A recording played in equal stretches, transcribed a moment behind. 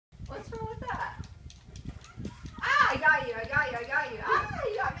What's wrong with that? Ah, I got you. Ah,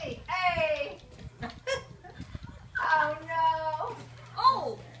 you got me. Hey. Oh no.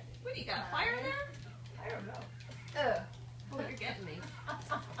 Oh, what do you got? A fire there? I don't know. Ugh. Oh, you're getting me.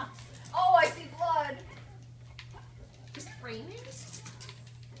 Oh, I see blood. Just framing?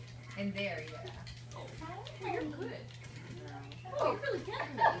 In there, yeah. Oh, you're good. No. Oh, you're really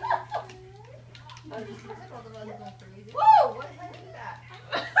getting me. Whoa! What the heck is that?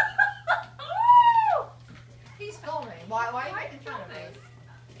 Woo! He's filming. Why are you making fun of us?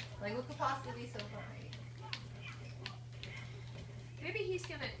 Like, what could possibly be so funny? Maybe he's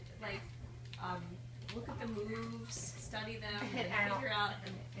gonna, like, look at the moves, study them, and figure out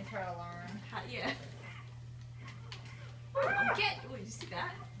and try to learn. how, yeah. Oh, did you see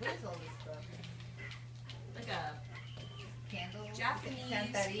that? What is all this stuff? Like a Candle?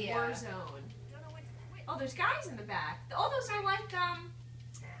 Japanese war zone. Oh, there's guys in the back. Oh, those are like,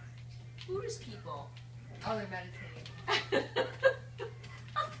 Buddhist people. Oh, they're meditating.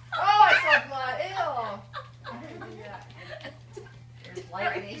 Oh, I saw blood. Ew. I didn't do that. There's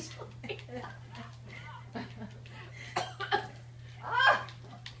lightning. Ah!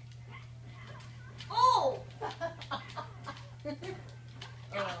 Oh!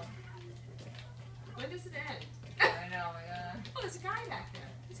 Oh. When does it end? I know, my God. Oh, there's a guy back there.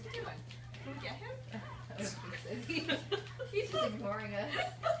 What's he doing? Can we get him? He's just ignoring us.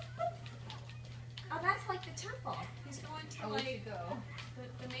 Oh, that's like the temple. He's going to We like should go.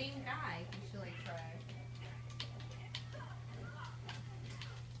 the main guy. We should like try.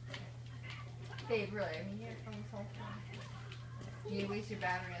 Babe, really? I mean, you're from this whole thing. You waste your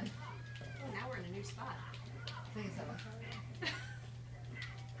battery on. Oh, now we're in a new spot. I think it's so much.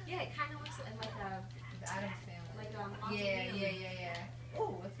 Yeah, it kind of looks like a The Addams Family. like Yeah. Oh,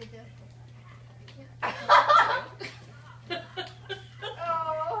 what's it do?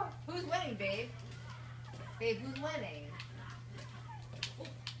 Oh, who's winning, babe? Babe, who's winning?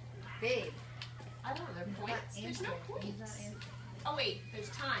 Babe. I don't know. There are points. There's no points. He's not answering. Oh wait, there's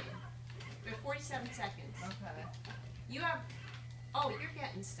time. There's 47 seconds. Okay. You have. Oh, you're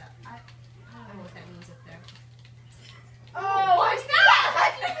getting stuff. I don't know what that means up there. Oh, what's that?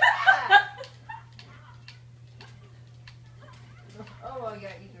 How'd you do that? Oh, I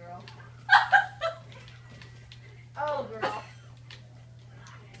got you, girl. Oh, girl.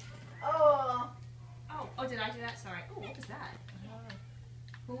 Oh. Oh, did I do that? Sorry. Oh, what was that?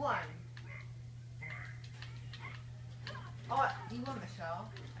 Who won? Oh, you won, Michelle.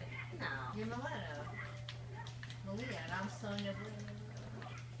 No. You're Milena. Malia, and I'm Sonia Blue.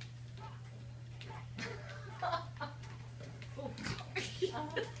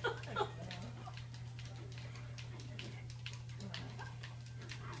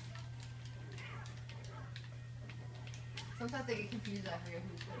 Sometimes I get confused. I forget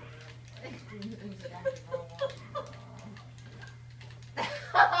who's it actually wrong.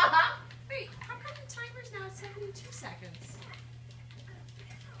 Wait, how come the timer's now at 72 seconds?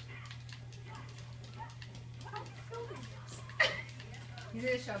 I'm filming this. He's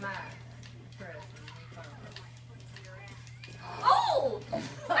gonna show Matt first and make fun of us. Oh!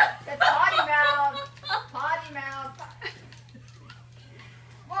 That's